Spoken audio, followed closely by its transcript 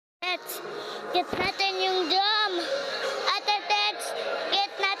Tets, get natin yung drum. Ate Tets,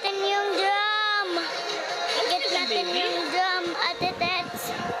 get natin yung drum. Get natin yung drum, Ate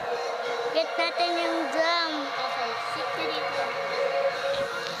Tets. Get natin yung drum. Okay, sit ka dito.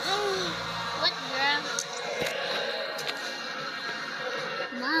 What drum?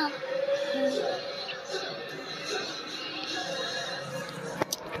 Mom.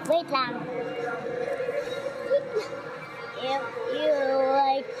 Wait lang. If you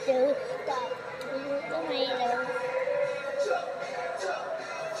like to stop the tomato.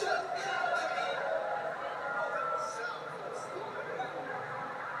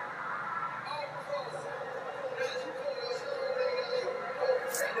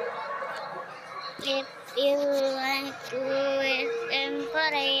 If you like to eat and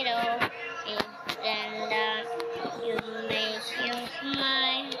potato, then that you make you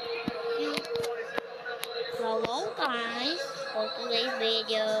smile. Hello guys, for today's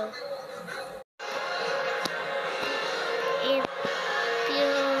video. If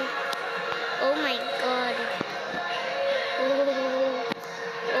you, oh my god.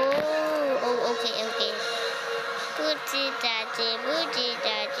 Oh, okay. Booty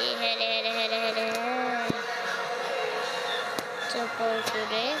daddy, head. Suppose to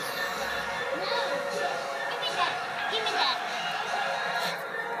this. No! Give me that!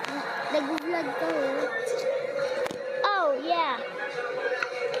 Nag-vlog ko. Oh, yeah.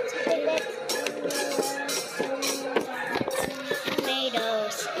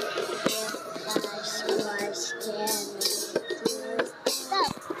 Tomatoes.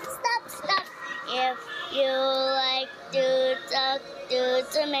 Stop. If you like to talk to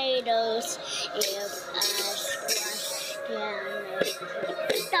tomatoes, if I squash can make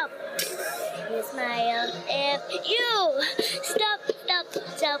you stop. You smile if you stop.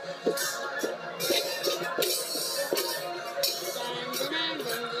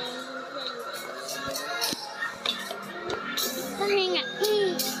 Pahinga.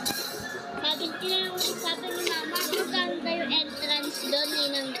 Sabi ni Mama, magkano yung entrance doon ni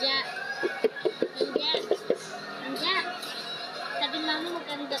Nangja. Sabi ni Mama,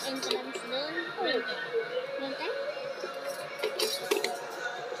 magkano daw entrance doon? Monte?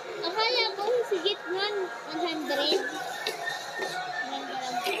 Akala ko, sigit nun, 100.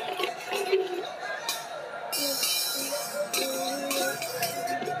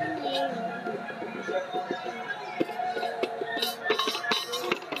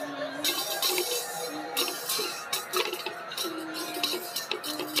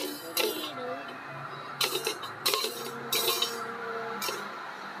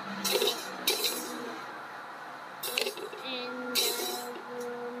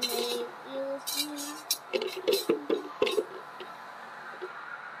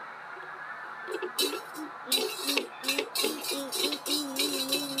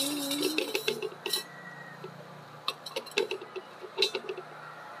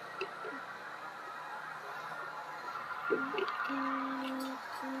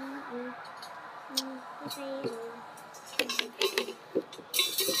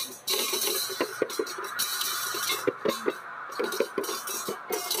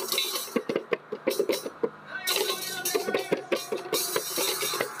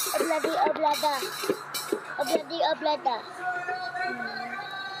 Oblada.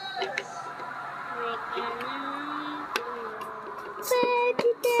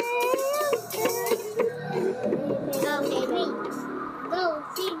 Go,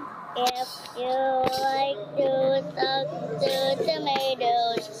 sing. If you like to talk to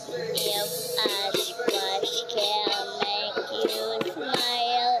tomatoes, if a squash can make you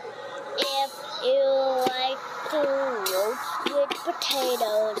smile, if you like to roast with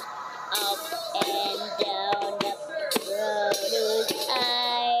potatoes, up and down the produce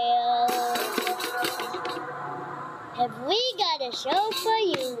aisle. Have we got a show for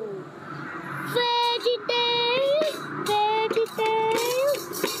you? Veggietales.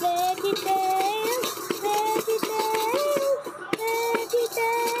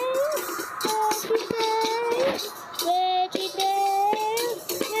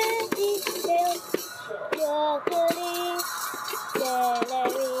 Broccoli,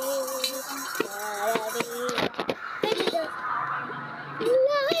 celery,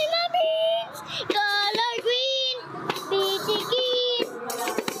 lima beans, color green, peachy green,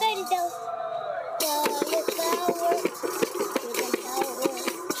 vegetables,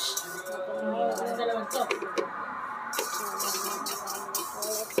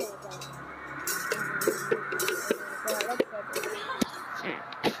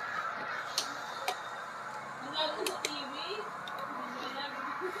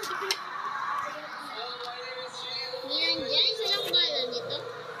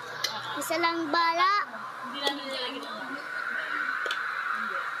 Isa lang bala. Hindi namin nilalagyan ng bala.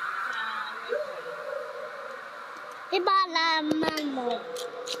 Ibalaman mo.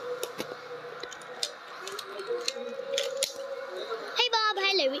 Hey Bob,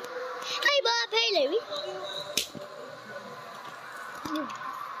 hey Larry. Hey Bob, hey Larry.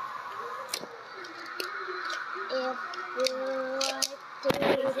 If you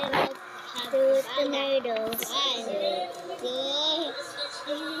like to tomatoes.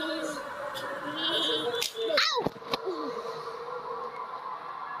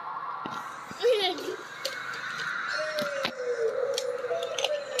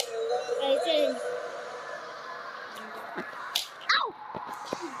 Ow! Ow!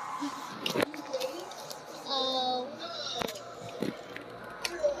 Oh.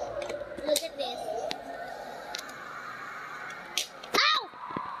 Look at this. Ow!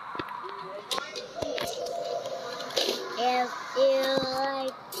 If you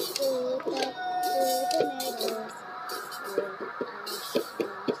like to tomatoes.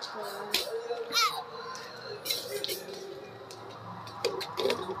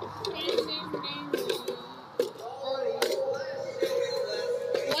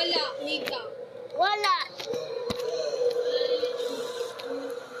 Wala, Nika. Wala.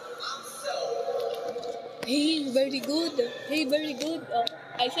 Hey, very good. Hey, very good. Oh,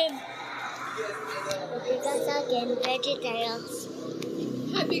 I said, Because again, veggietales.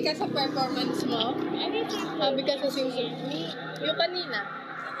 happy ka sa performance mo? Happy ka sa susunod? Yung kanina?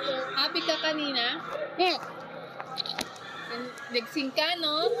 Happy ka kanina? Yeah. Nag-sing ka,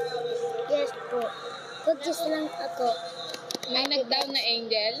 no? Yes po. Kugis lang ako. May nag-down na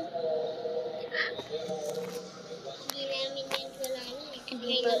angel? Hindi namin yan kailangan.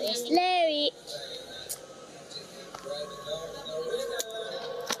 Hindi po is Larry.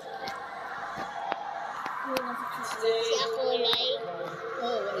 Si Akulay.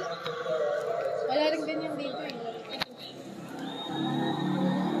 Oo, wala. Wala rin ganyan dito eh.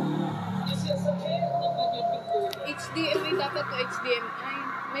 HDMI dapat to HDMI.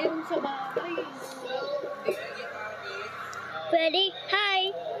 Mayroon sa bahay. Ready? Hi.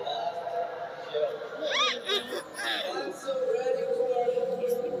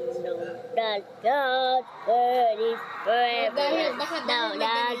 That God is forever. Dahil baka Now dahil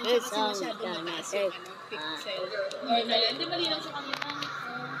that nagganyan siya is kasi all masyadong gonna mataas take. yung pixel. Hindi malinaw sa kanila.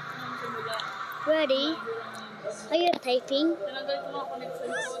 Simula. Ready? Are you typing? Tinanggal ko mga connection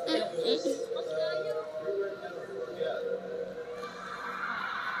ko.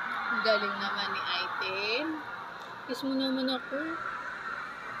 Ang galing naman ni Aiten. Kiss mo naman ako.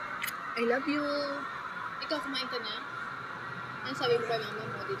 I love you. Ikaw, kumain ka na? Ano sabi mo pa mama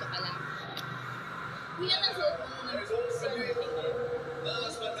mo? Dito ka lang. Hindi na suot mo na birthday ko.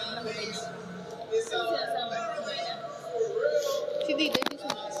 Si Dida, di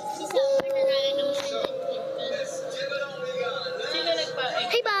sumunod. Si Summer na namin Sino nagpa...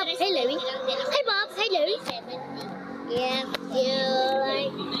 Hey Bob, hey Larry. Hey Bob, hey Larry. If you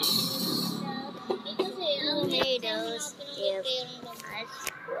like tomatoes, if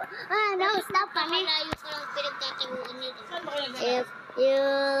no, stop kami. If you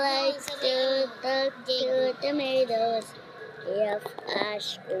like to tomatoes, if I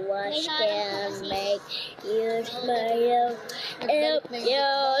squash can make you smile, if you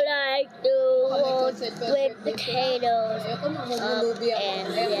like to walk with potatoes Ayoko up magmulubi ako. and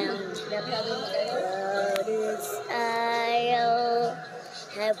down the produce aisle,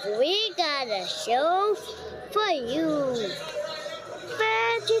 have we got a show for you?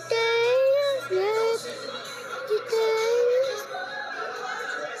 Veggietales, veggietales.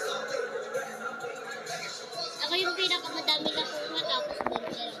 Ako yung pinakamadami na kuha tapos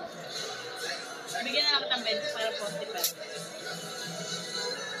burger. Bigyan na lang ng bench para 40 pesos.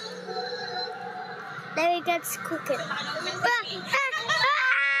 Larry, let's cook it.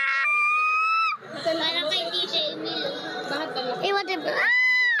 Parang kay DJ Emil. Bakit talaga? Hey, what the...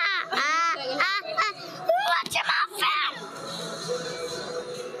 What's your muffin?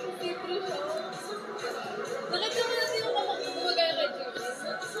 Bakit ka wala sino kumagaya kay Jules?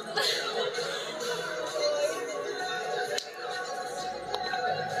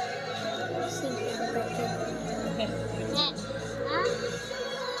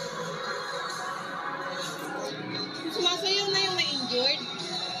 Sumasayaw na yung na-injured.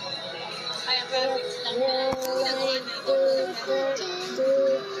 Kaya parang fix lang na.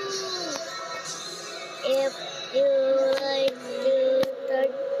 If you like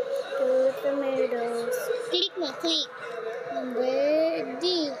to tomatoes. Click mo, click.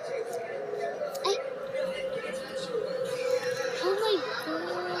 Ready. Ay. Oh my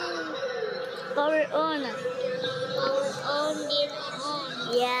God. Power on. Power on, dear on.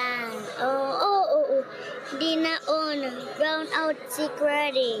 Yeah, Dina on. Brown out sick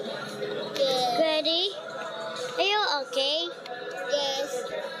ready. Yes. Ready? Are you okay? Yes.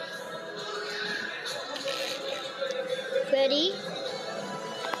 Ready?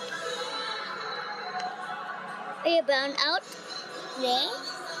 Are you brown out?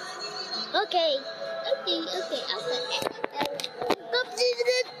 Yes. Okay. Okay.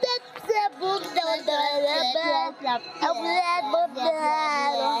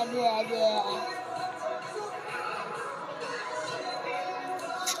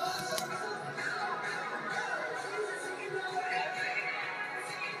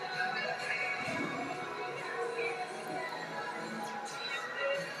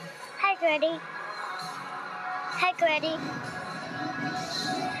 Hi, Grady. Hi, Grady.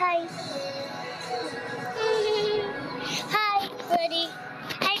 Hi. Hi, Grady.